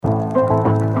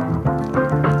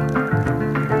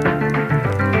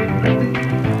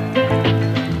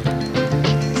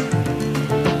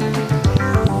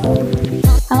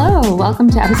welcome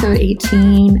to episode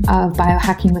 18 of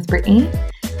Biohacking with Brittany.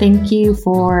 Thank you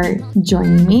for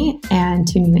joining me and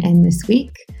tuning in this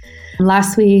week.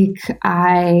 Last week,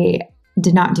 I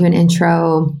did not do an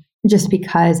intro just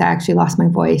because I actually lost my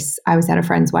voice. I was at a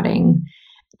friend's wedding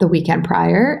the weekend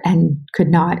prior and could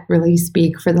not really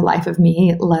speak for the life of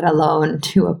me, let alone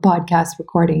do a podcast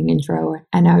recording intro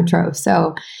and outro.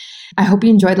 So I hope you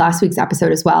enjoyed last week's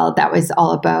episode as well. That was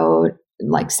all about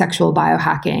like sexual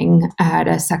biohacking. I had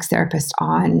a sex therapist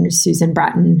on, Susan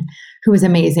Bratton, who was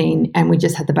amazing. And we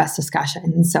just had the best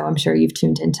discussion. So I'm sure you've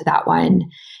tuned into that one.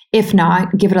 If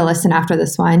not, give it a listen after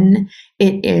this one.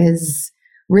 It is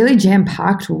really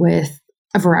jam-packed with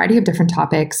a variety of different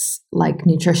topics like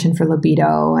nutrition for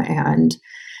libido and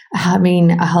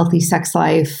having a healthy sex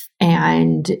life.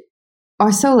 And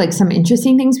also like some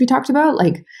interesting things we talked about,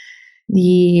 like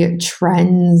the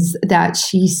trends that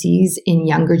she sees in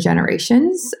younger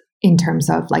generations in terms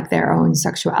of like their own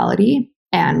sexuality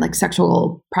and like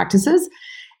sexual practices.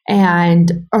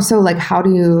 And also like how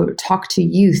do you talk to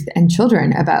youth and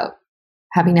children about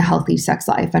having a healthy sex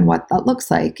life and what that looks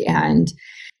like. And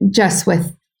just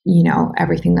with, you know,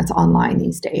 everything that's online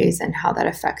these days and how that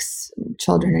affects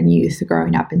children and youth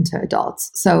growing up into adults.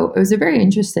 So it was a very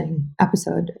interesting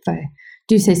episode, if I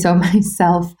do say so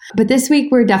myself. But this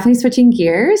week, we're definitely switching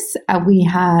gears. We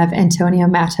have Antonio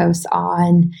Matos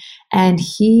on, and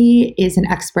he is an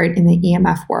expert in the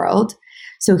EMF world.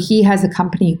 So he has a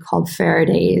company called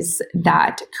Faradays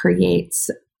that creates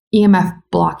EMF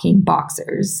blocking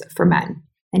boxers for men.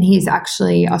 And he's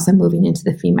actually also moving into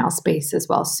the female space as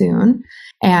well soon.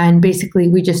 And basically,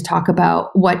 we just talk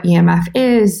about what EMF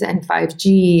is and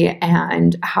 5G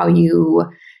and how you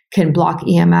can block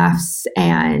EMFs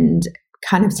and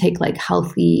kind of take like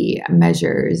healthy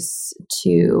measures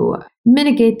to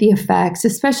mitigate the effects,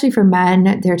 especially for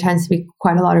men. There tends to be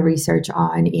quite a lot of research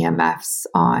on EMFs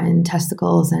on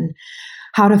testicles and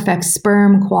how it affects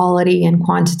sperm quality and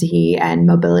quantity and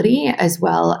mobility, as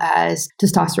well as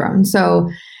testosterone. So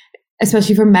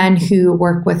especially for men who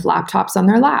work with laptops on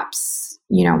their laps,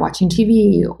 you know, watching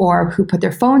TV, or who put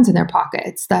their phones in their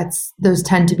pockets, those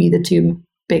tend to be the two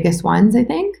biggest ones, I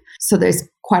think. So there's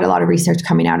quite a lot of research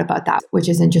coming out about that, which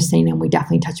is interesting. And we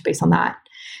definitely touch base on that.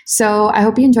 So I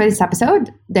hope you enjoy this episode.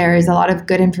 There is a lot of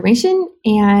good information.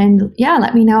 And yeah,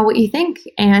 let me know what you think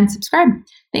and subscribe.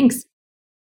 Thanks.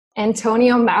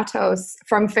 Antonio Matos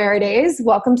from Faradays,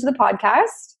 welcome to the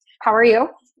podcast. How are you?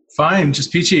 Fine,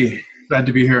 just peachy. Glad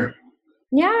to be here.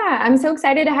 Yeah, I'm so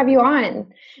excited to have you on.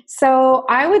 So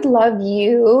I would love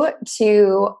you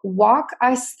to walk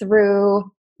us through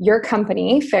your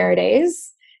company,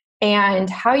 Faradays, and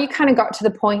how you kind of got to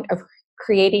the point of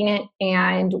creating it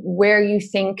and where you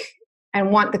think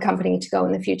and want the company to go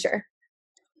in the future.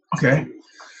 Okay.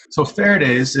 So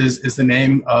Faradays is the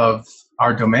name of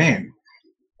our domain.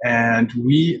 And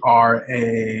we are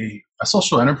a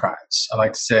social enterprise, I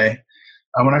like to say.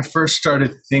 When I first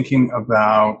started thinking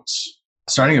about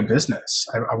starting a business,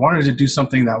 I wanted to do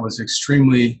something that was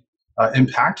extremely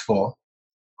impactful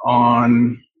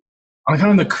on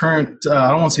kind of the current, I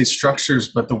don't want to say structures,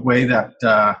 but the way that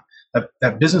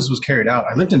that business was carried out.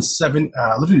 I lived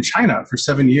in China for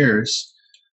 7 years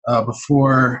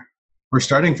before we're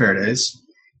starting Faradays,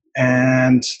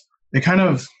 and it kind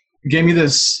of gave me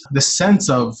this sense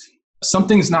of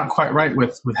something's not quite right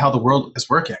with how the world is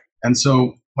working. And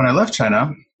so when I left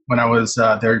China, when I was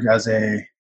there as an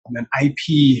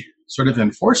IP sort of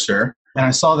enforcer, and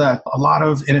I saw that a lot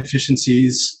of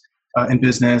inefficiencies in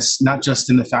business, not just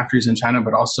in the factories in China,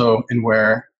 but also in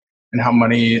where and how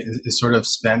money is sort of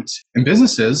spent in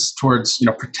businesses towards, you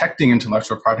know, protecting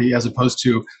intellectual property as opposed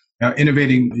to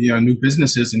innovating, you know, new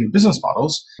businesses and new business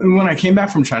models. And when I came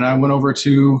back from China, I went over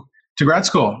to grad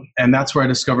school, and that's where I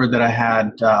discovered that I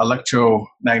had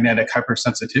electromagnetic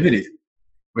hypersensitivity,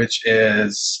 which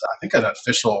is, I think, an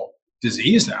official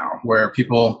disease now, where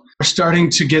people are starting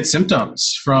to get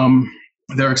symptoms from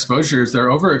their exposures, their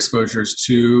overexposures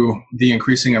to the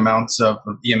increasing amounts of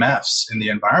EMFs in the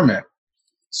environment.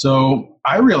 So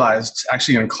I realized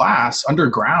actually in class,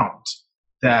 underground,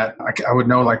 that I would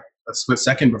know like a split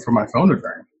second before my phone would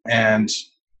ring. And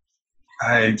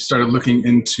I started looking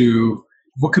into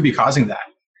what could be causing that,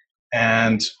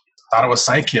 and thought it was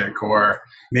psychic, or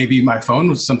maybe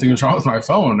something was wrong with my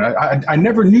phone. I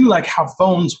never knew like how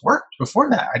phones worked before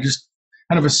that. I just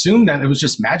kind of assumed that it was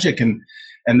just magic, and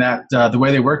that the way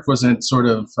they worked wasn't sort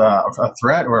of a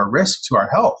threat or a risk to our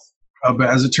health. But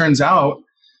as it turns out,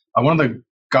 one of the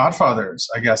godfathers,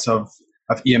 I guess, of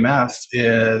EMF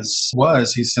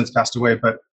he's since passed away,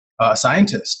 but a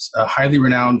scientist, highly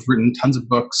renowned, written tons of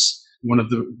books. One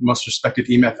of the most respected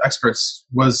EMF experts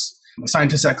was a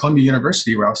scientist at Columbia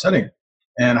University where I was studying.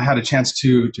 and I had a chance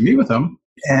to meet with him,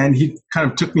 and he kind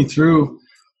of took me through.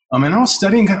 And I was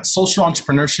studying kind of social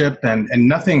entrepreneurship and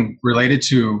nothing related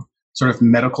to sort of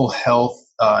medical health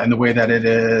in the way that it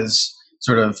is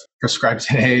sort of prescribed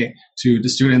today to the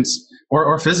students,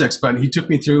 or physics. But he took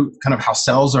me through kind of how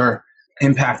cells are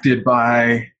impacted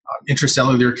by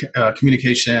intracellular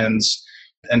communications,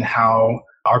 and how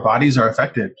our bodies are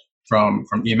affected from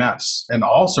EMFs, and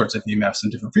all sorts of EMFs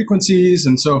and different frequencies.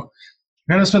 And so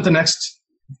I kind of spent the next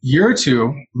year or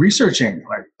two researching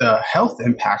like the health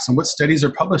impacts and what studies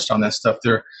are published on this stuff.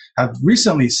 There have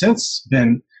recently since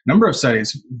been a number of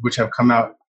studies which have come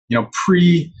out,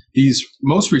 pre these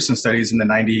most recent studies in the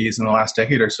 90s and the last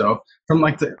decade or so, from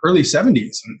like the early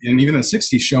 70s and even the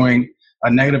 60s, showing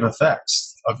negative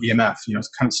effects of EMF,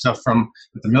 kind of stuff from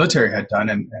that the military had done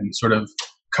and sort of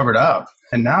covered up.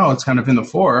 And now it's kind of in the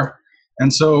fore.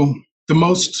 And so the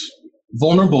most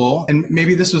vulnerable, and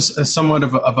maybe this was somewhat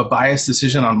of a biased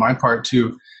decision on my part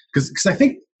too, because I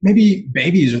think maybe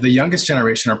babies or the youngest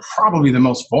generation are probably the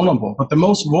most vulnerable, but the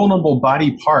most vulnerable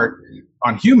body part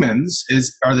on humans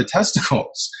are the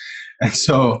testicles. And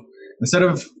so instead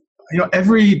of,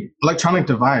 every electronic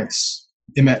device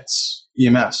emits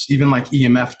EMFs, even like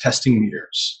EMF testing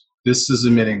meters. This is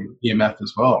emitting EMF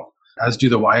as well, as do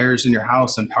the wires in your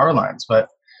house and power lines. But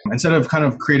instead of kind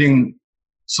of creating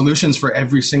solutions for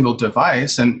every single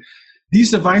device, and these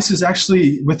devices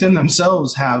actually within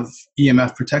themselves have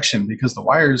EMF protection, because the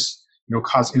wires,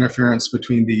 cause interference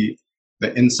between the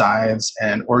insides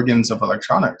and organs of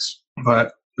electronics.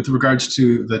 But with regards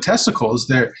to the testicles,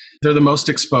 they're the most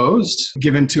exposed,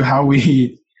 given to how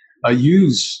we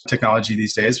use technology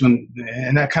these days.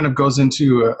 And that kind of goes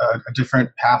into a different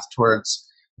path towards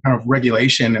kind of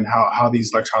regulation, and how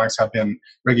these electronics have been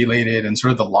regulated, and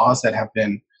sort of the laws that have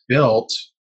been built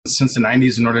since the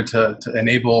 90s in order to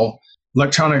enable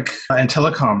electronic and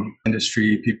telecom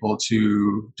industry people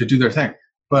to do their thing.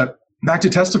 But back to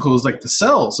testicles, like the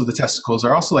cells of the testicles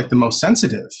are also like the most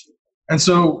sensitive. And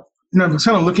so, I was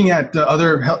kind of looking at the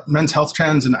other men's health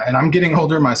trends, and I'm getting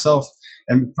older myself,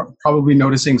 and probably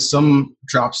noticing some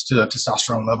drops to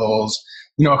testosterone levels,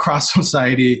 across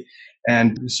society.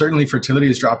 And certainly fertility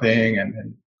is dropping,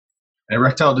 and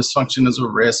erectile dysfunction is a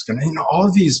risk. And all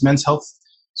of these men's health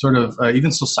sort of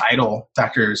even societal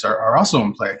factors are also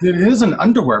in play. It is an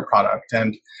underwear product,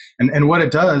 and what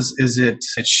it does is it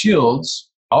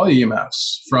shields all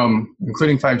EMFs from,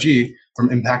 including 5G, from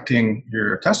impacting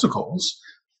your testicles.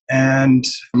 And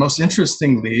most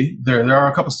interestingly, there are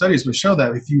a couple studies which show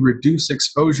that if you reduce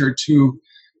exposure to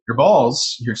your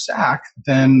balls, your sac,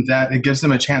 then that it gives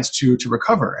them a chance to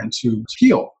recover and to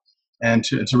heal and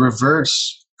to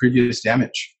reverse previous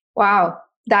damage. Wow.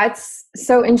 That's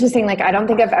so interesting. Like, I don't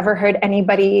think I've ever heard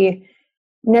anybody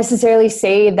necessarily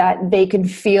say that they can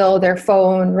feel their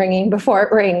phone ringing before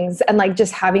it rings, and like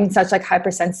just having such like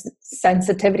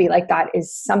hypersensitivity like that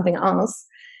is something else.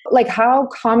 Like, how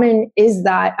common is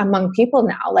that among people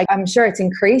now? Like, I'm sure it's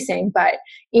increasing, but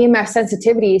EMF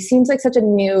sensitivity seems like such a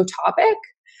new topic.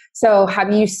 So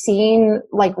have you seen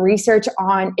like research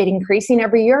on it increasing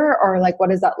every year, or like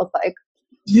what does that look like?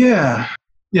 Yeah.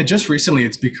 Just recently,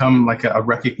 it's become like a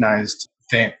recognized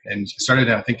thing, and started,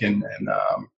 I think, in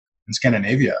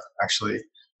Scandinavia, actually,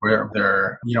 where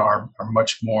they're are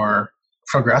much more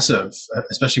progressive,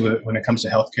 especially when it comes to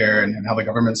healthcare and how the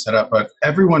government's set up. But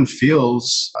everyone's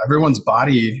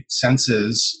body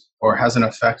senses or has an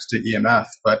effect to EMF.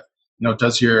 But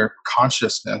does your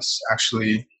consciousness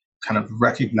actually kind of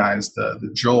recognize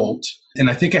the jolt? And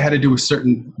I think it had to do with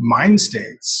certain mind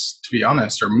states, to be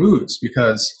honest, or moods,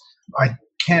 because I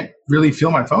can't really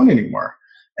feel my phone anymore.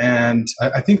 And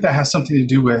I think that has something to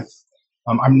do with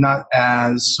I'm not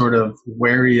as sort of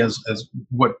wary as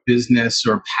what business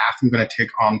or path I'm going to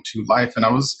take on to life. And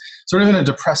I was sort of in a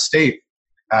depressed state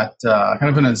kind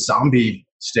of in a zombie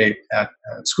state at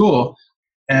school.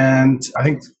 And I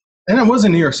think, and it was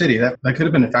in New York City, that could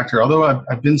have been a factor. Although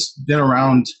I've been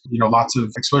around, lots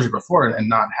of exposure before and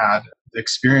not had the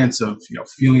experience of,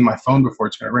 feeling my phone before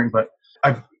it's going to ring. But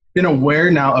I've been aware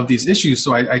now of these issues.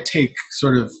 So I take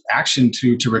sort of action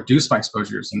to reduce my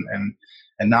exposures and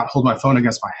not hold my phone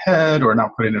against my head, or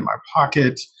not put it in my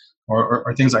pocket,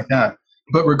 or things like that.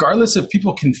 But regardless if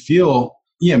people can feel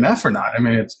EMF or not, I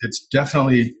mean, it's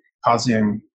definitely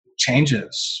causing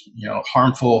changes,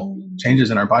 harmful changes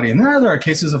in our body. And there are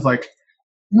cases of like,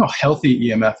 healthy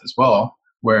EMF as well,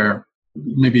 where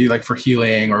maybe like for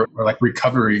healing or like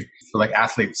recovery for like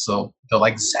athletes, they'll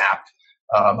like zap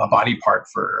a body part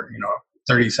for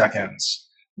 30 seconds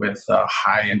with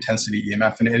high intensity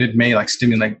EMF, and it may like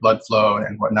stimulate blood flow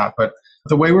and whatnot. But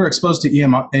the way we're exposed to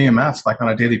EMF like on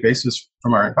a daily basis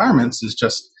from our environments is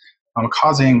just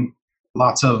causing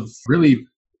lots of really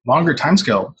longer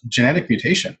timescale genetic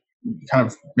mutation, kind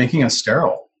of making us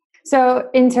sterile. So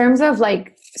in terms of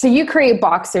so you create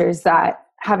boxers that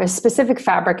have a specific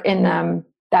fabric in them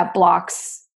that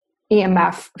blocks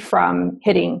EMF from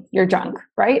hitting your junk,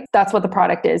 right? That's what the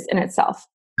product is in itself.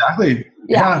 Exactly.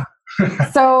 Yeah.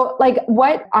 So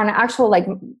what on an actual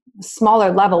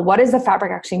smaller level, what is the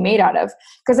fabric actually made out of?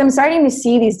 Because I'm starting to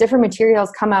see these different materials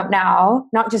come out now,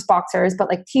 not just boxers, but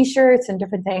t-shirts and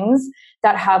different things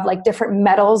that have different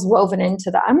metals woven into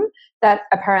them that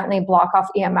apparently block off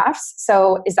EMFs.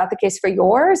 So is that the case for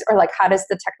yours, or how does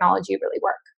the technology really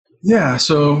work? Yeah.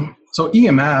 So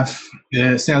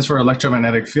EMF stands for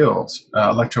electromagnetic field,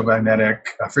 electromagnetic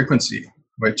frequency,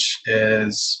 which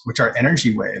are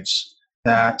energy waves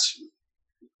that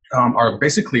are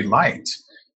basically light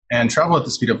and travel at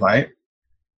the speed of light,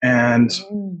 and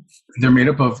they're made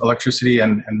up of electricity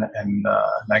and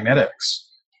magnetics.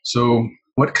 So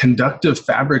what conductive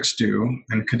fabrics do,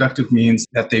 and conductive means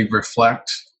that they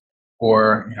reflect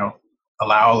or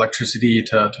allow electricity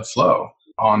to flow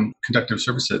on conductive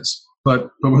surfaces.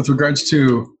 But with regards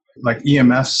to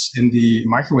EMFs in the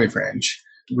microwave range,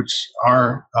 which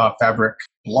our fabric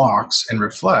blocks and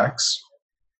reflects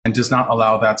and does not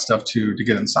allow that stuff to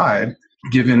get inside,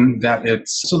 given that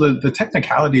the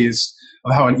technicalities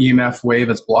of how an EMF wave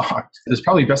is blocked is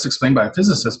probably best explained by a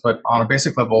physicist, but on a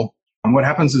basic level, what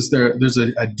happens is there's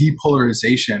a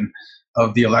depolarization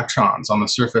of the electrons on the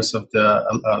surface of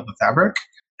the fabric,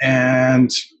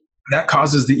 and that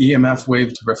causes the EMF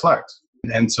wave to reflect.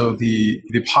 And so the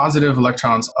positive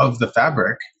electrons of the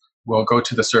fabric will go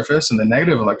to the surface, and the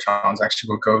negative electrons actually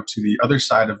will go to the other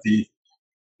side of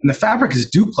and the fabric is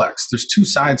duplex. There's two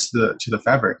sides to the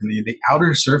fabric, and the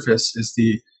outer surface is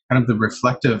the kind of the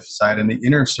reflective side, and the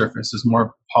inner surface is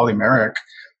more polymeric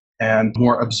and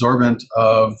more absorbent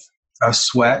of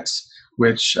sweat,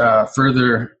 which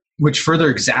further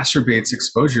exacerbates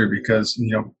exposure, because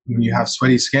when you have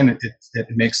sweaty skin, it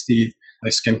makes the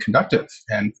skin conductive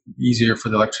and easier for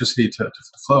the electricity to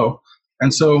flow.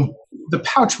 And so the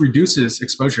pouch reduces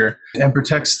exposure and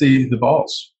protects the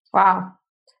balls. Wow.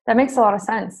 That makes a lot of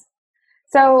sense.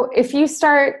 So if you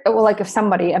start, if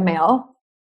somebody, a male,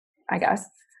 I guess,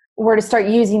 were to start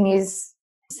using these,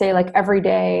 say every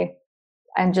day,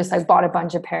 and just bought a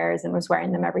bunch of pairs and was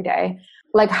wearing them every day,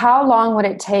 how long would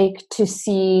it take to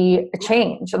see a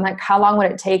change? And how long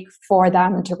would it take for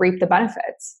them to reap the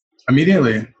benefits?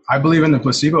 Immediately. I believe in the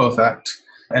placebo effect,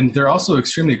 and they're also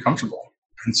extremely comfortable.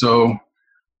 And so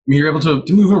you're able to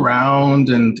move around,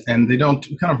 and they don't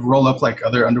kind of roll up like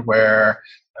other underwear.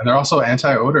 And they're also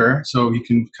anti-odor, so you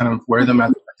can kind of wear them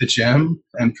at the gym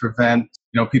and prevent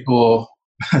people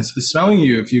smelling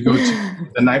you if you go to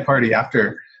the night party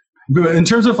after. But in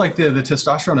terms of the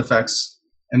testosterone effects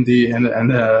and the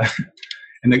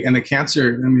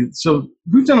cancer, I mean, so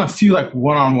we've done a few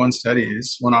one-off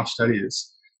studies,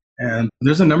 and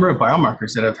there's a number of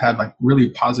biomarkers that have had really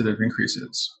positive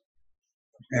increases.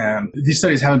 And these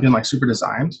studies haven't been super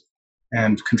designed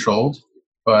and controlled,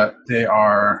 but they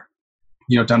are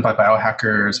done by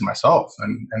biohackers and myself,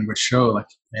 and which show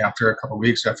after a couple of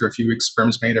weeks, after a few weeks,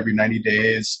 sperm's made every 90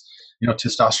 days.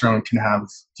 Testosterone can have,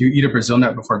 if you eat a Brazil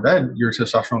nut before bed, your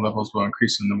testosterone levels will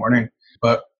increase in the morning.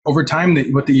 But over time,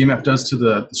 what the EMF does to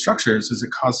the structures is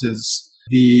it causes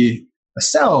the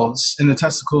cells in the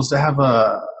testicles to have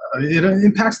it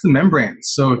impacts the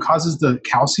membranes. So it causes the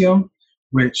calcium,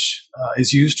 which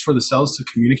is used for the cells to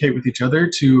communicate with each other,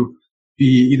 to be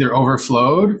either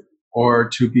overflowed or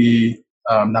to be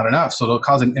not enough. So it'll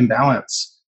cause an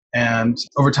imbalance. And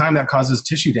over time, that causes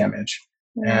tissue damage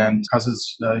and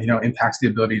causes, impacts the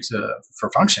ability for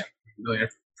function, really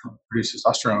produce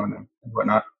testosterone and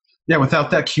whatnot. Yeah,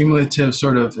 without that cumulative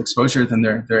sort of exposure, then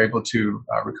they're able to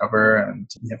recover and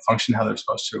function how they're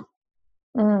supposed to.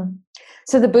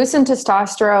 So the boost in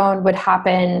testosterone would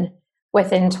happen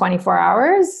within 24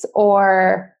 hours,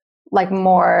 or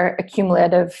more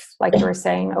accumulative, you were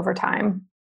saying, over time?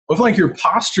 If your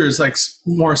posture is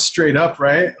more straight up,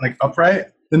 right? Upright,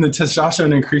 then the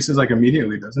testosterone increases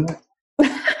immediately, doesn't it?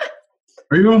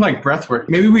 Or even with breath work.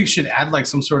 Maybe we should add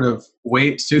some sort of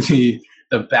weight to the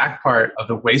back part of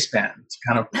the waistband to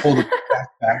kind of pull the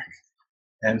back.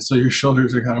 And so your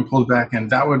shoulders are kind of pulled back,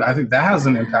 and I think that has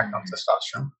an impact on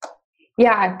testosterone.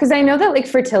 Yeah, because I know that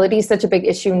fertility is such a big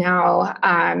issue now.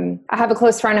 I have a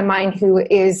close friend of mine who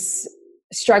is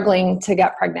struggling to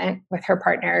get pregnant with her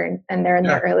partner, and they're in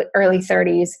their early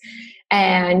 30s,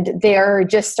 and they're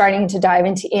just starting to dive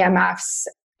into EMFs,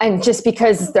 and just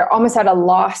because they're almost at a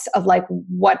loss of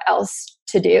what else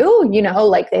to do,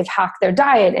 they've hacked their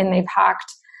diet and they've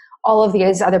hacked all of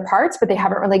these other parts, but they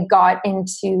haven't really got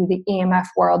into the EMF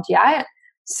world yet.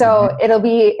 So it'll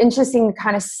be interesting to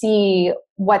kind of see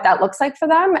what that looks like for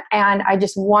them. And I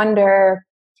just wonder,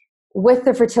 with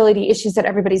the fertility issues that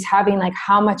everybody's having, like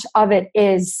how much of it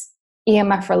is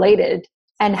EMF related,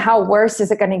 and how worse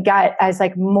is it going to get as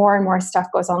like more and more stuff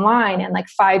goes online and like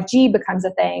 5G becomes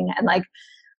a thing, and like,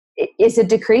 is it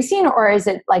decreasing, or is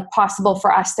it like possible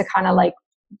for us to kind of like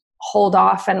hold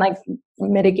off and like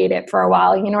mitigate it for a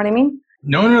while? You know what I mean?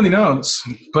 No one really knows,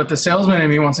 but the salesman in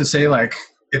me wants to say like,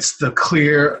 it's the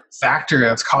clear factor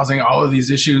that's causing all of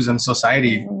these issues in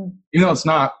society, even though it's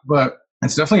not, but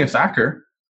it's definitely a factor.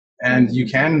 And you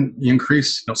can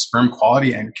increase sperm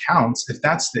quality and counts if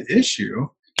that's the issue.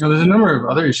 There's a number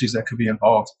of other issues that could be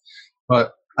involved,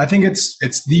 but I think it's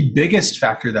the biggest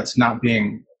factor that's not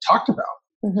being talked about.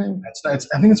 I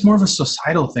think it's more of a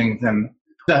societal thing than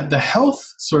the health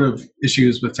sort of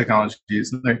issues with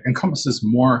technologies. Like, encompasses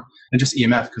more than just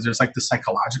EMF, because there's like the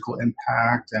psychological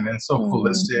impact, and it's so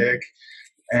holistic.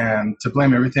 And to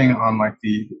blame everything on like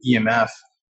the EMF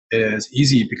is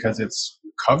easy because it's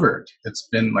covered. It's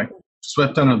been like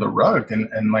swept under the rug,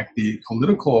 and like the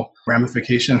political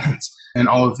ramifications and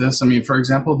all of this. I mean, for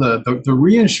example, the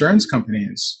reinsurance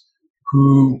companies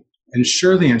who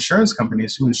insure the insurance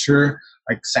companies who insure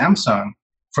like Samsung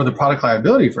for the product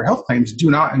liability for health claims do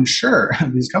not insure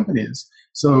these companies.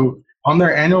 So on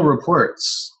their annual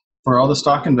reports, for all the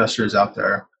stock investors out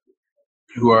there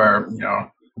who are,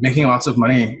 making lots of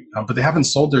money, but they haven't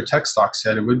sold their tech stocks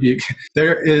yet,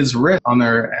 there is risk on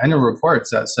their annual reports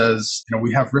that says,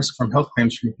 we have risk from health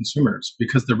claims from consumers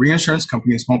because the reinsurance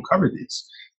companies won't cover these.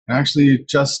 And actually,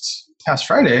 just past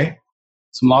Friday,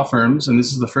 some law firms, and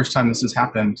this is the first time this has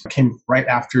happened, came right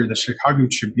after the Chicago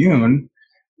Tribune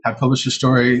had published a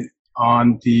story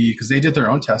on because they did their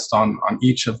own test on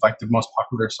each of like the most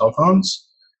popular cell phones,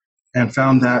 and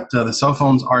found that the cell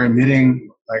phones are emitting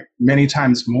like many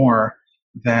times more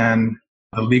than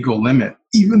the legal limit,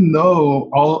 even though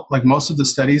most of the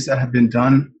studies that have been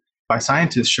done by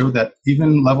scientists show that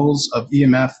even levels of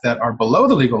EMF that are below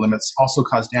the legal limits also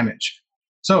cause damage.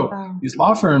 So these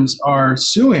law firms are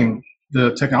suing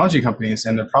the technology companies,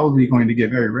 and they're probably going to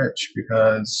get very rich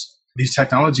because these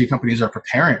technology companies are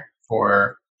preparing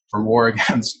for war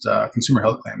against consumer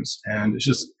health claims. And it's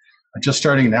just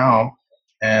starting now.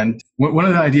 And one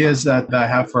of the ideas that I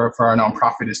have for our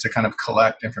nonprofit is to kind of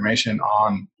collect information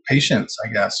on patients, I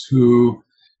guess, who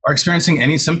are experiencing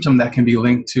any symptom that can be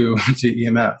linked to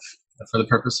EMF, for the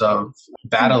purpose of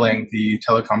battling the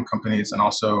telecom companies and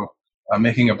also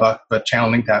making a buck, but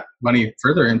channeling that money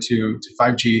further into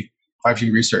 5G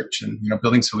research and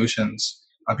building solutions,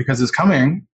 because it's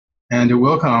coming and it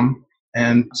will come,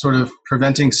 and sort of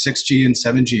preventing 6G and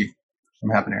 7G from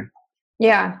happening.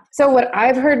 Yeah. So what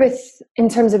I've heard in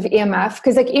terms of EMF,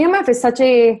 because like EMF is such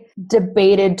a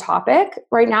debated topic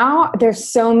right now. There's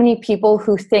so many people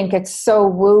who think it's so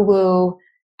woo-woo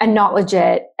and not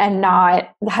legit and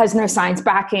has no science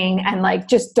backing, and like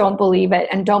just don't believe it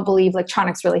and don't believe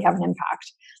electronics really have an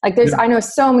impact. Like I know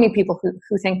so many people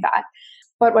who think that.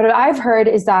 But what I've heard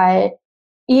is that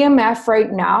EMF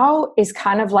right now is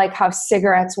kind of like how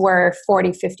cigarettes were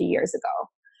 40, 50 years ago.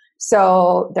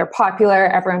 So they're popular,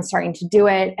 everyone's starting to do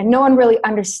it, and no one really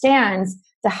understands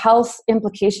the health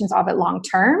implications of it long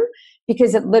term,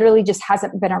 because it literally just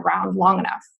hasn't been around long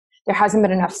enough. There hasn't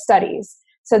been enough studies.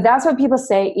 So that's what people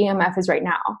say EMF is right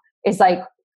now. Is like,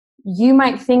 you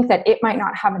might think that it might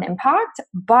not have an impact,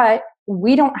 but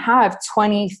we don't have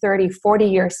 20, 30,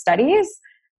 40-year studies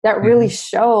that really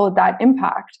show that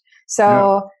impact.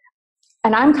 So,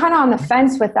 and I'm kind of on the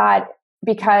fence with that,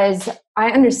 because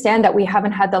I understand that we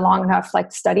haven't had the long enough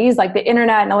like studies, like the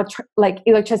internet and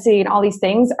electricity and all these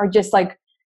things are just like,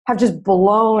 have just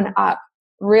blown up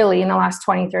really in the last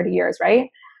 20, 30 years, right?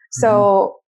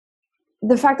 So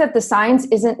the fact that the science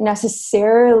isn't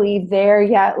necessarily there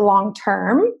yet long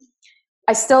term,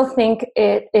 I still think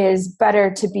it is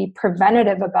better to be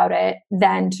preventative about it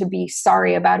than to be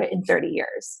sorry about it in 30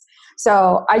 years.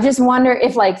 So I just wonder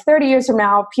if like 30 years from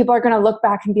now, people are going to look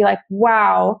back and be like,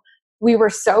 wow, we were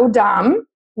so dumb.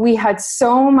 We had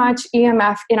so much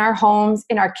EMF in our homes,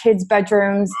 in our kids'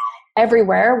 bedrooms,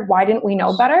 everywhere. Why didn't we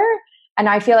know better? And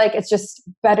I feel like it's just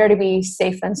better to be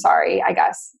safe than sorry, I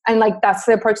guess. And like, that's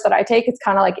the approach that I take. It's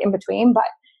kind of like in between, but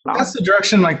that's the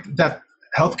direction like that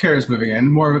healthcare is moving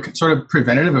in, more of a sort of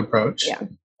preventative approach.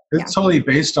 It's totally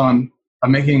based on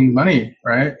making money,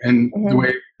 right? And the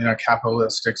way in a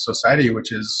capitalistic society,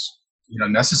 which is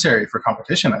necessary for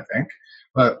competition, I think.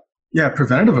 But yeah,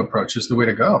 preventative approach is the way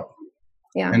to go.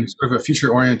 Yeah, and sort of a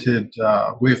future-oriented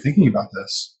way of thinking about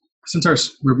this.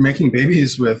 Since we're making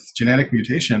babies with genetic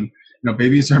mutation,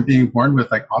 babies are being born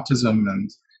with like autism,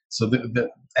 and so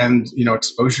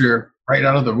exposure right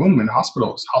out of the womb in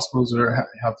hospitals. Hospitals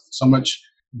have so much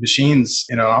machines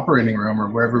in an operating room or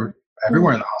wherever,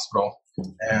 everywhere in the hospital,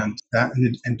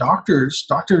 and doctors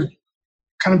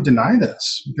kind of deny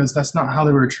this because that's not how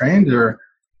they were trained or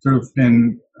sort of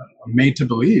been made to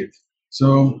believe.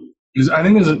 So I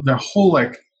think there's the whole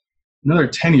like another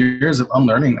 10 years of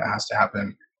unlearning that has to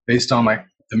happen based on like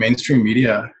the mainstream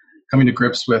media coming to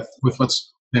grips with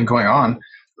what's been going on.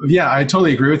 Yeah, I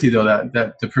totally agree with you though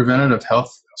that the preventative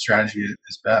health strategy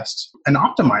is best, and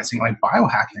optimizing like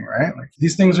biohacking, right? Like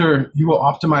these things you will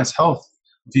optimize health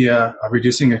via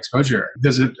reducing exposure.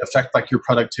 Does it affect like your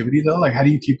productivity though? Like how do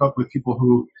you keep up with people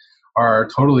who are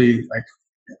totally like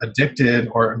addicted,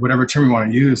 or whatever term you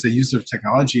want to use, they use their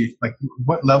technology? Like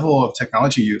what level of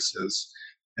technology use is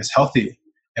healthy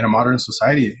in a modern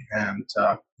society? And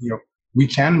we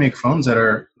can make phones that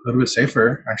are a little bit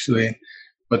safer actually,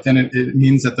 but then it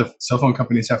means that the cell phone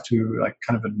companies have to like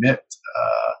kind of admit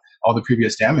all the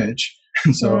previous damage.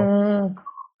 And so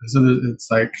it's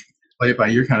like play it by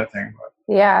ear kind of thing.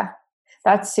 Yeah,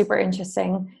 that's super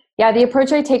interesting. Yeah, the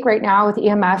approach I take right now with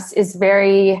EMFs is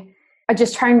I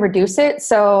just try and reduce it.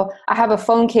 So I have a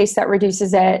phone case that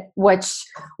reduces it, which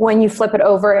when you flip it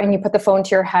over and you put the phone to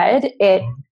your head, it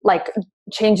like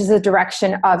changes the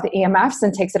direction of the EMFs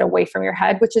and takes it away from your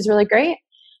head, which is really great.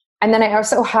 And then I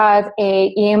also have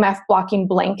a EMF blocking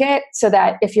blanket so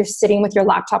that if you're sitting with your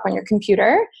laptop on your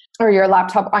computer or your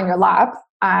laptop on your lap,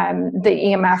 the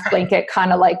EMF blanket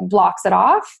kind of like blocks it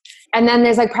off. And then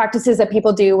there's like practices that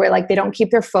people do where like they don't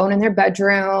keep their phone in their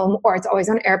bedroom, or it's always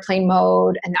on airplane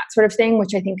mode and that sort of thing,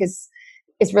 which I think is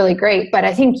really great. But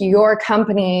I think your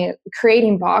company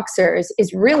creating Boxers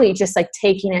is really just like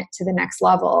taking it to the next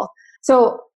level.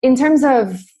 So in terms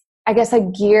of, I guess, a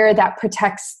gear that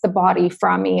protects the body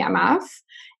from EMF,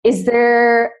 is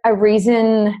there a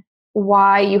reason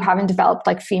why you haven't developed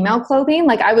like female clothing?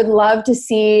 Like I would love to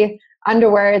see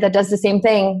underwear that does the same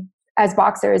thing as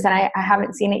Boxers, and I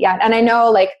haven't seen it yet. And I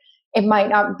know like it might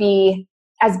not be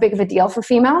as big of a deal for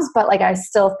females, but like I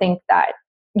still think that,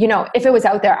 if it was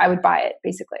out there, I would buy it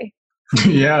basically.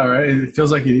 Yeah, right. It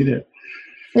feels like you need it.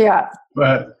 Yeah.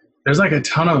 But there's like a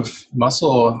ton of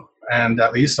muscle and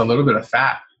at least a little bit of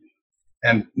fat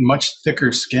and much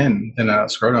thicker skin than a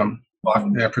scrotum,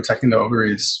 protecting the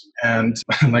ovaries. And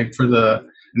like for the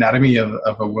anatomy of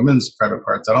a woman's private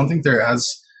parts, I don't think they're as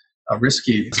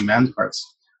risky as man's parts,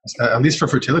 at least for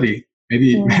fertility,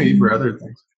 maybe for other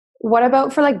things. What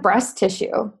about for like breast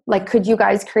tissue? Like, could you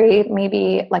guys create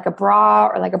maybe like a bra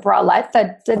or like a bralette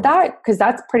that did that? Because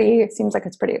it seems like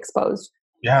it's pretty exposed.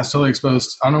 Yeah, it's totally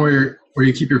exposed. I don't know where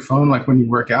you keep your phone, like when you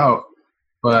work out,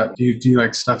 but do you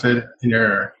like stuff it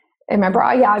in my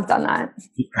bra? Yeah, I've done that.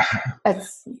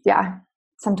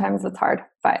 Sometimes it's hard,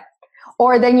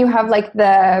 or then you have like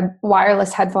the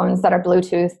wireless headphones that are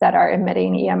Bluetooth that are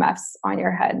emitting EMFs on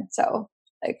your head. So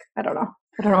like, I don't know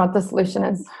what the solution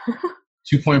is.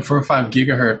 2.45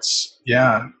 gigahertz.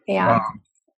 Yeah.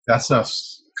 That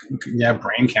stuff's,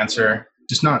 brain cancer.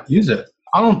 Just not use it.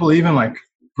 I don't believe in like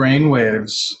brain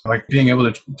waves, like being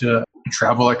able to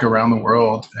travel like around the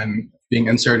world and being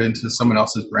inserted into someone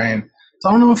else's brain. So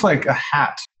I don't know if like a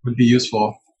hat would be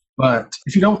useful, but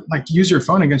if you don't like use your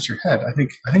phone against your head, I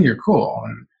think you're cool.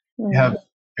 And you have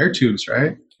air tubes,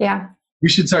 right? Yeah. We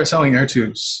should start selling air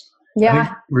tubes.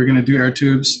 Yeah. We're going to do air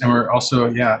tubes, and we're also,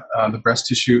 the breast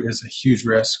tissue is a huge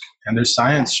risk. And there's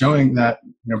science showing that,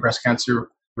 breast cancer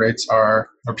rates are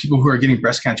people who are getting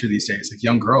breast cancer these days, like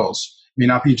young girls, may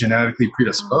not be genetically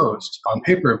predisposed on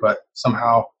paper, but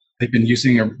somehow they've been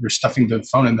they're stuffing the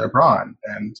phone in their bra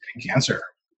and getting cancer.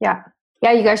 Yeah.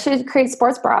 Yeah. You guys should create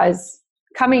sports bras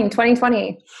coming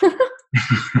 2020.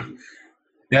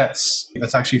 Yes,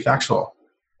 that's actually factual.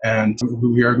 And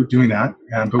we are doing that.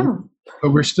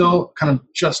 But we're still kind of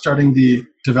just starting the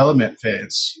development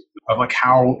phase of like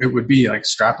how it would be, like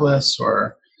strapless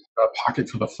or a pocket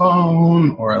for the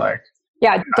phone, or like.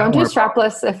 Yeah, don't do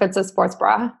strapless if it's a sports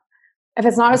bra. If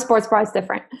it's not a sports bra, it's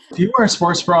different. Do you wear a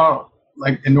sports bra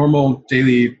like in normal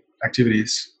daily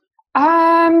activities?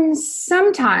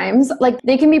 Sometimes, like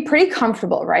they can be pretty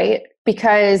comfortable, right?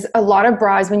 Because a lot of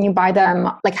bras, when you buy them,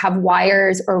 like have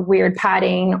wires or weird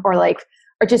padding or like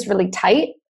are just really tight.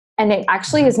 And it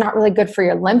actually is not really good for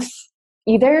your lymph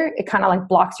either. It kind of like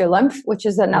blocks your lymph, which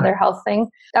is another health thing.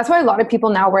 That's why a lot of people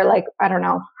now wear like, I don't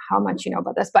know how much you know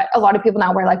about this, but a lot of people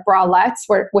now wear like bralettes,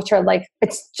 which are like,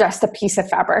 it's just a piece of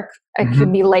fabric. It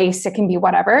can be lace, it can be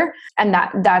whatever. And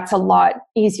that's a lot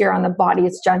easier on the body.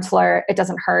 It's gentler. It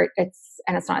doesn't hurt. And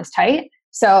it's not as tight.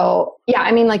 So yeah,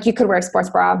 I mean, like you could wear a sports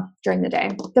bra during the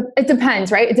day. It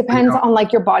depends, right? It depends on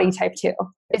like your body type too,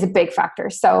 is a big factor.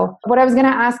 So what I was going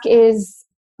to ask is,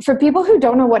 for people who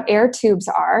don't know what air tubes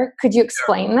are, could you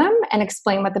explain them and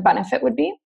explain what the benefit would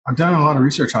be? I've done a lot of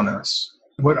research on this.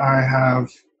 What I have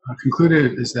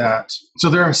concluded is that, so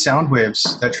there are sound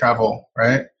waves that travel,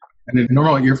 right? And in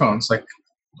normal earphones, like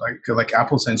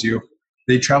Apple sends you,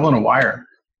 they travel in a wire.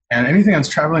 And anything that's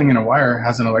traveling in a wire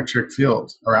has an electric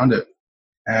field around it.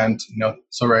 And,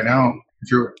 so right now,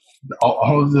 if you're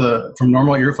all of the, from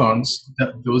normal earphones,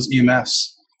 those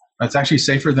EMFs, it's actually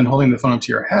safer than holding the phone up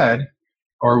to your head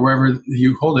or wherever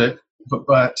you hold it.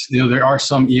 But there are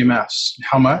some EMFs.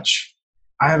 How much?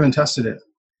 I haven't tested it.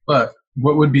 But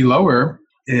what would be lower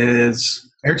is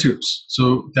air tubes.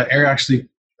 So the air actually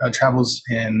travels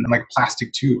in like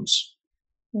plastic tubes.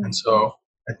 Mm-hmm. And so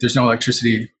there's no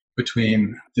electricity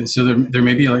between. So there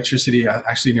may be electricity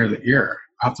actually near the ear.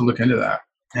 I'll have to look into that.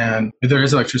 And there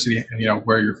is electricity,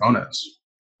 where your phone is.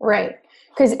 Right.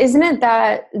 Because isn't it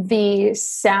that the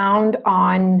sound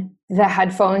on the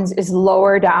headphones is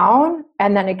lower down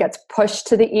and then it gets pushed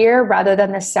to the ear rather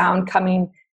than the sound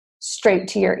coming straight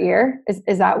to your ear?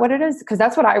 Is that what it is? Because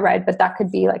that's what I read, but that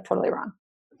could be like totally wrong.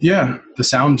 Yeah. The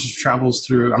sound travels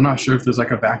through, I'm not sure if there's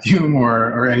like a vacuum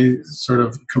or any sort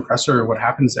of compressor or what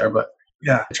happens there, but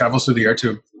yeah, it travels through the air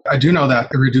tube. I do know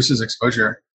that it reduces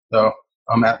exposure though.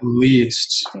 At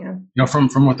least,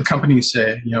 from what the companies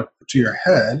say, to your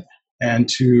head and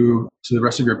to the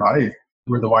rest of your body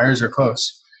where the wires are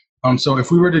close. So if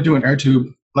we were to do an air tube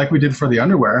like we did for the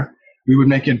underwear, we would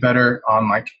make it better on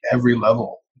like every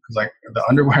level. Because like the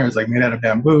underwear is like made out of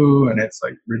bamboo and it's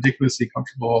like ridiculously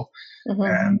comfortable. Mm-hmm.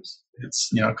 And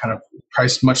it's, kind of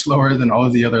priced much lower than all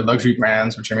of the other luxury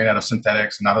brands, which are made out of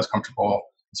synthetics and not as comfortable.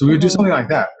 So we would do something like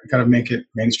that. We kind of make it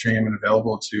mainstream and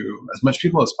available to as much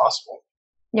people as possible.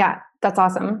 Yeah, that's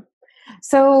awesome.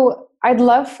 So I'd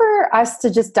love for us to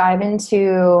just dive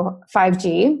into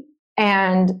 5G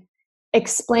and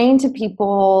explain to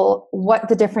people what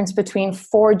the difference between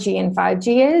 4G and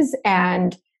 5G is,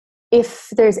 and if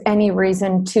there's any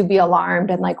reason to be alarmed,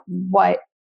 and like what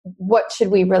should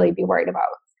we really be worried about?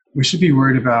 We should be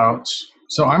worried about,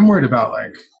 so I'm worried about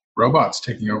like robots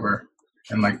taking over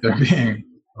and like there being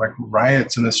like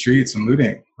riots in the streets and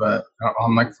looting. But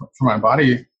on like for my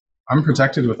body, I'm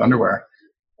protected with underwear,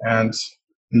 and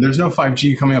there's no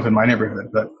 5G coming up in my neighborhood,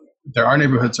 but there are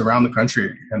neighborhoods around the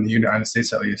country, in the United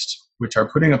States at least, which are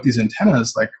putting up these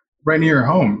antennas like right near your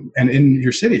home and in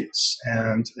your cities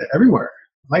and everywhere,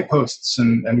 light posts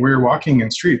and where you're walking in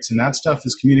streets, and that stuff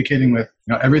is communicating with,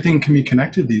 everything can be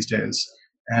connected these days.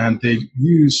 And they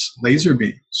use laser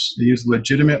beams. They use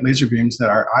legitimate laser beams that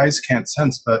our eyes can't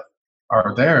sense but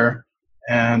are there,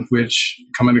 and which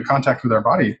come into contact with our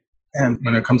body. And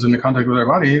when it comes into contact with our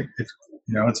body,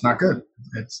 it's not good.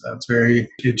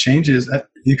 It changes.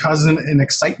 It causes an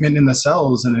excitement in the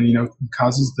cells, and then,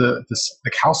 causes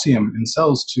the calcium in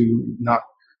cells to not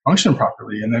function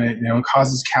properly. And then it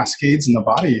causes cascades in the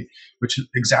body, which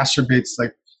exacerbates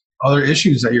like other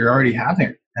issues that you're already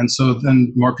having. And so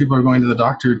then more people are going to the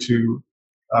doctor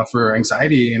for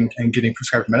anxiety and getting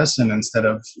prescribed medicine instead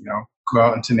of, go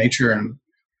out into nature and,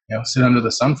 sit under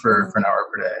the sun for an hour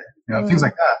per day, things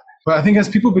like that. But I think as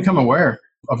people become aware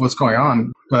of what's going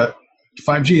on, but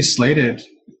 5G is slated,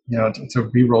 to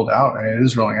be rolled out, and it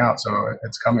is rolling out, so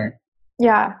it's coming.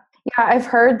 Yeah. I've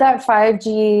heard that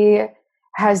 5G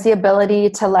has the ability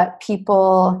to let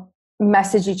people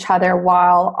message each other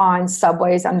while on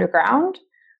subways underground.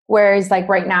 Whereas like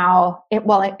right now,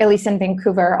 at least in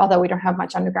Vancouver, although we don't have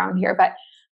much underground here, but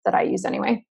that I use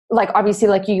anyway. Like obviously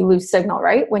like you lose signal,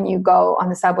 right? When you go on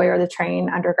the subway or the train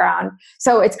underground.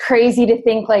 So it's crazy to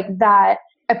think like that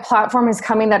a platform is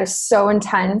coming that is so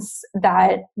intense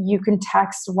that you can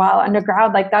text while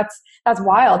underground. Like that's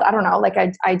wild. I don't know. Like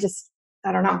I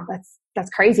don't know. That's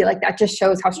crazy. Like that just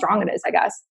shows how strong it is, I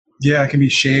guess. Yeah. It can be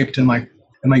shaped and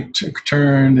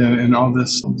turned and all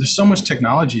this. There's so much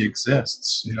technology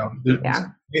exists,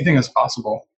 anything is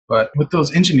possible. But what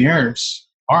those engineers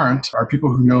are people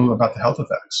who know about the health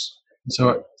effects. And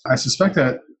so I suspect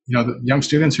that, the young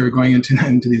students who are going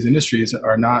into these industries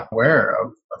are not aware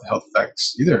of the health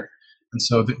effects either. And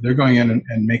so they're going in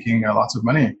and making lots of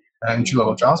money at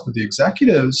entry-level jobs. But the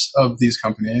executives of these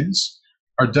companies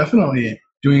are definitely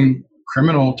doing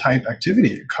criminal type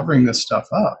activity, covering this stuff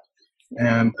up.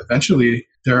 And eventually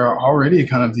there are already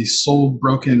kind of these soul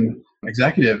broken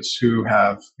executives who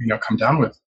have, come down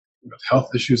with health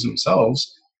issues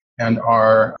themselves and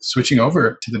are switching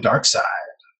over to the dark side.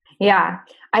 Yeah.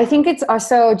 I think it's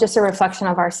also just a reflection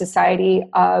of our society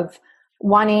of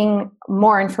wanting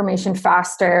more information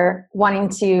faster, wanting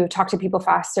to talk to people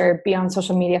faster, be on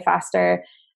social media faster.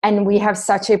 And we have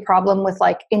such a problem with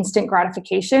like instant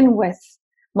gratification with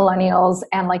millennials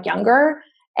and like younger.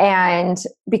 And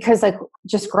because like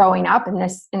just growing up in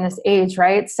this age,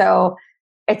 right? So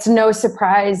it's no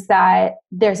surprise that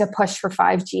there's a push for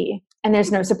 5G, and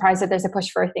there's no surprise that there's a push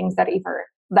for things that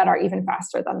are even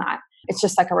faster than that. It's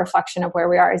just like a reflection of where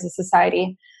we are as a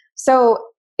society. So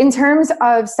in terms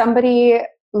of somebody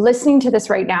listening to this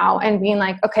right now and being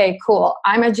like, okay, cool,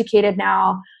 I'm educated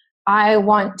now, I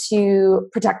want to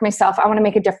protect myself, I want to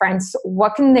make a difference,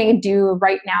 what can they do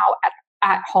right now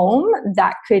at home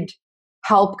that could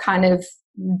help kind of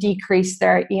decrease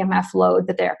their EMF load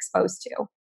that they're exposed to?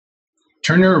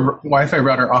 Turn your Wi-Fi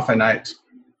router off at night.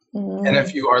 And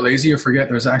if you are lazy or forget,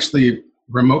 there's actually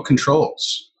remote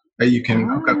controls that you can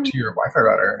hook up to your Wi-Fi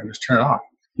router and just turn it off.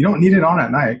 You don't need it on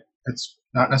at night. It's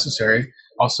not necessary.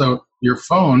 Also, your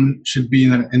phone should be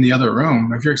in the other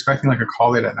room. If you're expecting like a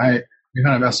call late at night, you're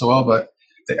kind of SOL, but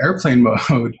the airplane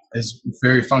mode is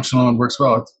very functional and works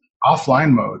well. It's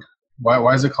offline mode.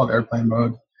 Why is it called airplane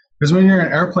mode? Because when you're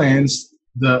in airplanes,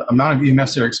 the amount of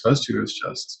EMFs you're exposed to is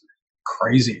just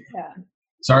crazy. Yeah.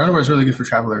 So our underwear is really good for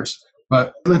travelers.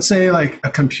 But let's say like a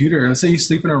computer, let's say you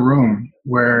sleep in a room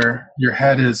where your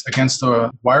head is against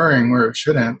the wiring where it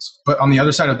shouldn't, but on the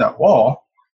other side of that wall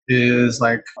is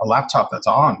like a laptop that's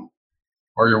on,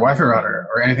 or your Wi-Fi router,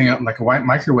 or anything like a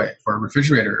microwave or a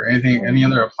refrigerator, or any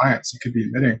other appliance it could be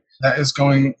emitting. That is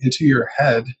going into your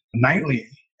head nightly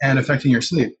and affecting your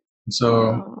sleep. And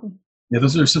so yeah,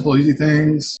 those are simple, easy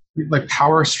things. Like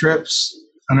power strips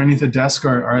underneath the desk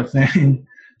are a thing.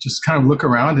 Just kind of look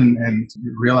around and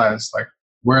realize like,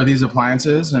 where are these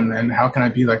appliances and how can I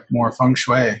be like more feng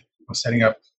shui with setting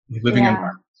up living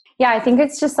environment? Yeah, I think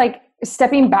it's just like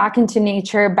stepping back into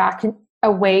nature,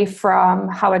 away from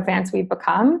how advanced we've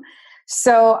become.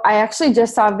 So I actually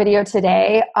just saw a video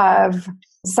today of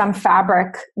some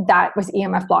fabric that was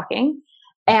EMF blocking,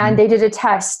 and they did a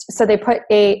test. So they put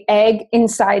an egg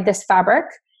inside this fabric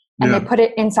and they put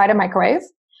it inside a microwave,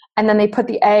 and then they put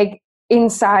the egg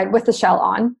inside with the shell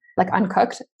on, like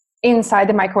uncooked, inside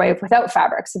the microwave without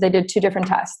fabric. So they did 2 different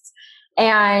tests.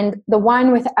 And the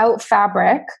one without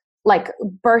fabric, like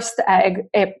burst the egg,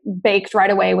 it baked right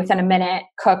away within a minute,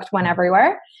 cooked, went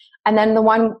everywhere. And then the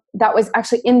one that was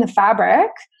actually in the fabric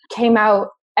came out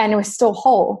and it was still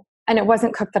whole and it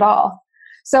wasn't cooked at all.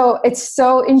 So it's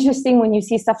so interesting when you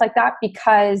see stuff like that,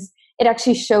 because it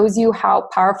actually shows you how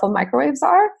powerful microwaves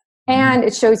are. And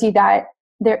it shows you that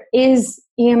there is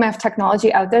EMF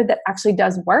technology out there that actually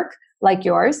does work like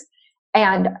yours,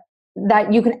 and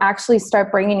that you can actually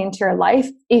start bringing into your life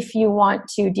if you want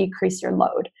to decrease your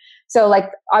load. So like,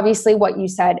 obviously what you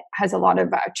said has a lot of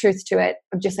truth to it,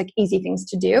 of just like easy things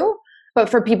to do. But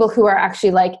for people who are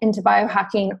actually like into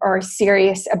biohacking or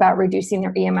serious about reducing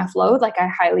their EMF load, like I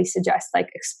highly suggest like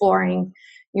exploring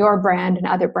your brand and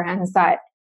other brands that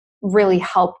really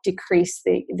help decrease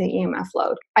the EMF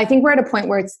load. I think we're at a point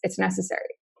where it's necessary.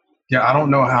 Yeah, I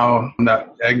don't know how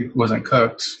that egg wasn't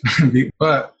cooked,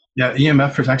 but yeah,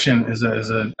 EMF protection is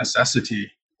a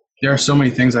necessity. There are so many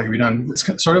things that can be done.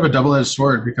 It's sort of a double-edged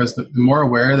sword, because the more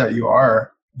aware that you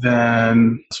are,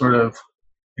 then sort of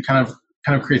it kind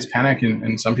of creates panic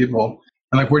in some people.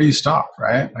 And like, where do you stop,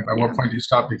 right? Like, at what point do you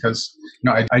stop? Because,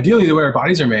 ideally, the way our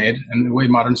bodies are made and the way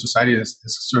modern society is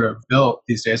sort of built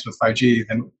these days with 5G,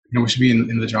 then we should be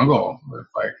in the jungle with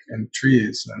like in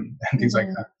trees and things like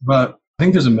that. But I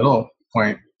think there's a middle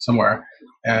point somewhere,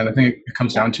 and I think it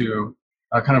comes down to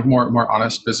kind of more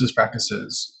honest business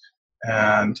practices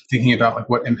and thinking about like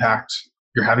what impact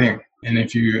you're having, and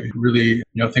if you really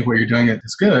think what you're doing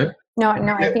is good. No,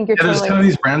 I think you're totally. There's kind of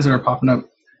these brands that are popping up,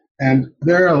 and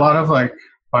there are a lot of like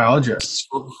biologists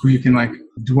who you can like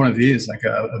do one of these, like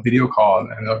a video call,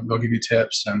 and they'll give you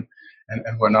tips and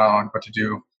whatnot on what to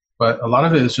do. But a lot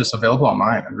of it is just available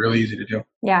online and really easy to do.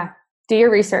 Yeah, do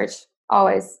your research.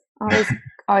 Always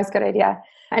good idea.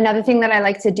 Another thing that I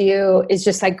like to do is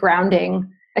just like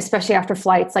grounding, especially after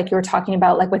flights, like you were talking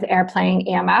about, like with airplane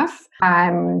EMF,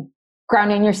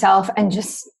 grounding yourself, and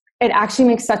just, it actually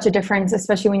makes such a difference,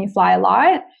 especially when you fly a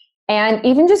lot. And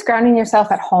even just grounding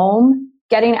yourself at home,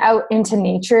 getting out into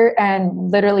nature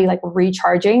and literally like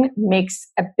recharging makes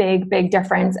a big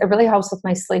difference. It really helps with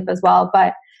my sleep as well.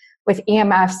 But with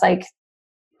EMFs, like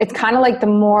it's kind of like the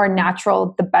more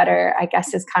natural, the better, I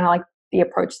guess, is kind of like the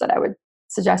approach that I would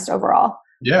suggest overall.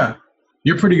 Yeah.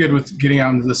 You're pretty good with getting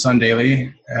out into the sun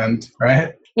daily, and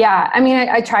right? Yeah. I mean,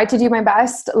 I tried to do my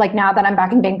best. Like now that I'm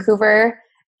back in Vancouver,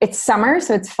 it's summer,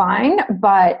 so it's fine,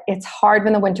 but it's hard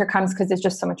when the winter comes because it's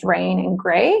just so much rain and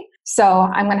gray. So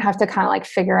I'm going to have to kind of like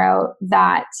figure out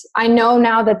that. I know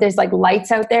now that there's like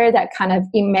lights out there that kind of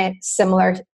emit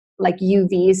similar like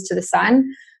UVs to the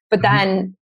sun, but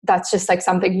then that's just like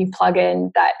something you plug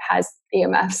in that has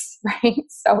EMFs, right?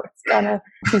 So it's kind of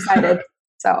two-sided.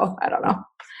 So I don't know.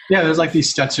 Yeah, there's like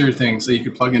these Stetzer things that you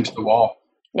could plug into the wall.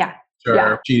 Yeah.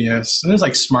 Or genius. And there's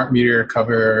like smart meter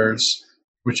covers,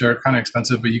 which are kind of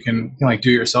expensive, but you can like do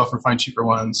it yourself or find cheaper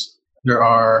ones. There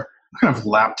are kind of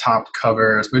laptop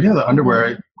covers, but the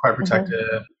underwear quite protected.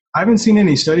 I haven't seen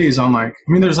any studies on like,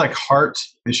 there's like heart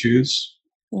issues.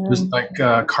 There's like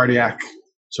cardiac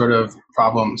sort of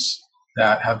problems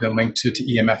that have been linked to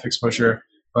EMF exposure.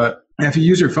 But if you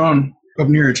use your phone up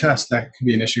near your chest, that could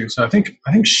be an issue. So I think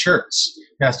shirts,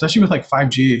 especially with like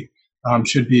 5G,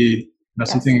 should be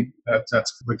something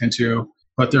that's looked into.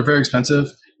 But they're very expensive.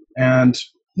 And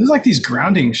there's like these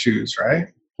grounding shoes, right?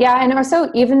 Yeah, and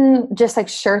also even just like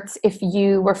shirts if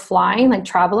you were flying, like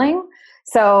traveling.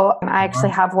 So I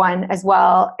actually have one as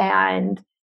well. And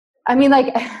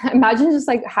like imagine just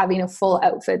like having a full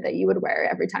outfit that you would wear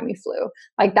every time you flew.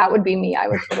 Like that would be me. I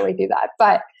would totally do that.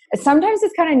 But sometimes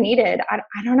it's kind of needed.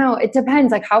 I don't know. It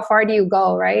depends. Like how far do you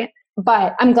go, right?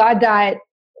 But I'm glad that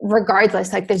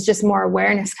regardless, like there's just more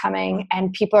awareness coming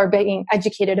and people are being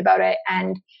educated about it.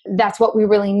 And that's what we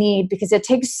really need, because it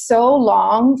takes so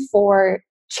long for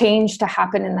change to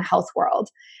happen in the health world.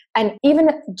 And even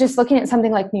just looking at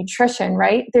something like nutrition,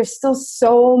 right? There's still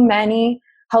so many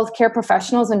healthcare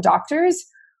professionals and doctors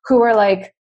who are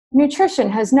like, nutrition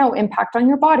has no impact on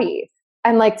your body.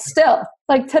 And like still,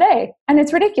 like today, and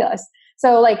it's ridiculous.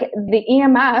 So like the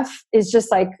EMF is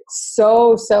just like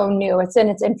so new. It's in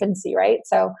its infancy, right?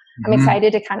 So I'm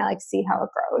excited to kind of like see how it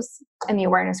grows and the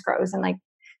awareness grows and like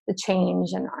the change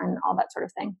and all that sort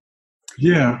of thing.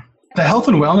 Yeah. The health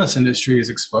and wellness industry is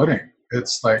exploding.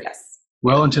 It's like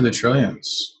well into the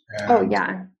trillions. And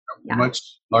much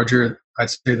larger, I'd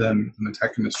say, than the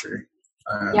tech industry.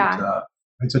 And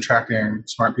it's attracting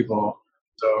smart people.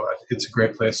 So I think it's a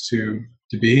great place to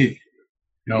be.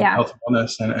 Health and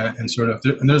wellness and sort of,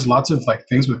 and there's lots of like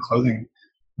things with clothing,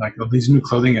 like these new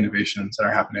clothing innovations that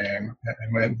are happening,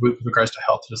 and with regards to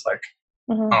health, just like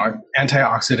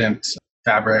antioxidant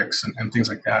fabrics and things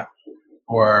like that,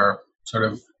 or sort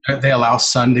of they allow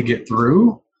sun to get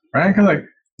through, right? Kind of like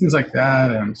things like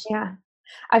that. And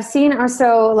I've seen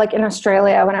also like in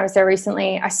Australia when I was there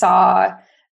recently, I saw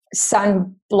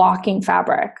sun blocking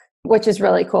fabric, which is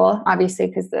really cool, obviously,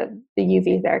 because the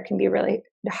UV there can be really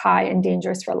high and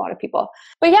dangerous for a lot of people.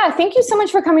 But yeah, thank you so much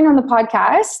for coming on the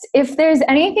podcast. If there's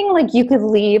anything like you could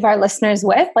leave our listeners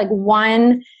with, like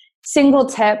one single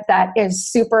tip that is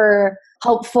super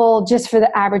helpful just for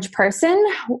the average person,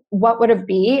 what would it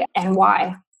be and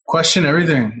why? Question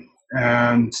everything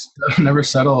and never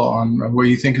settle on what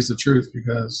you think is the truth,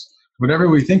 because whatever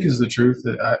we think is the truth,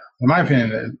 in my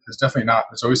opinion, is definitely not.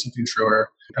 There's always something truer.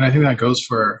 And I think that goes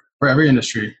for every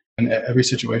industry and every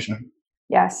situation.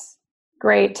 Yes.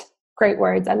 Great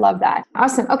words. I love that.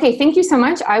 Awesome. Okay. Thank you so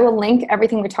much. I will link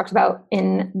everything we talked about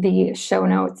in the show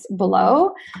notes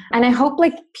below. And I hope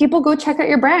like people go check out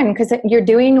your brand, because you're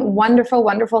doing wonderful,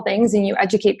 wonderful things and you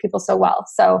educate people so well.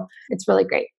 So it's really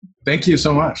great. Thank you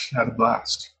so much. I had a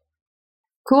blast.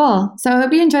 Cool. So I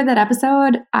hope you enjoyed that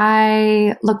episode.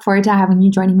 I look forward to having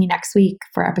you joining me next week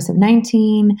for episode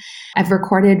 19. I've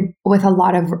recorded with a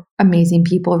lot of amazing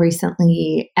people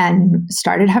recently and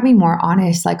started having more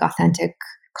honest, like authentic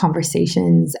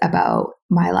conversations about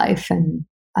my life and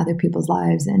other people's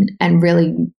lives, and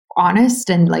really honest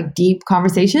and like deep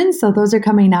conversations. So those are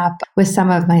coming up with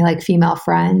some of my like female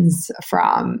friends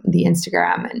from the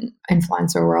Instagram and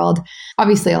influencer world.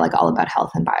 Obviously, I like all about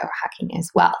health and biohacking as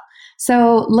well.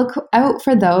 So look out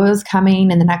for those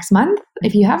coming in the next month.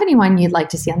 If you have anyone you'd like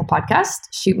to see on the podcast,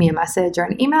 shoot me a message or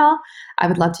an email. I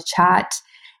would love to chat.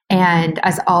 And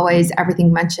as always,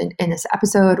 everything mentioned in this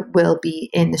episode will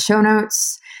be in the show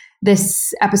notes.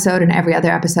 This episode and every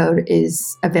other episode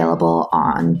is available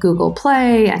on Google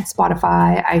Play and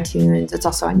Spotify, iTunes. It's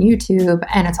also on YouTube,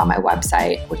 and it's on my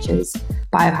website, which is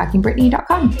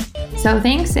biohackingbrittany.com. So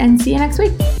thanks, and see you next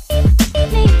week.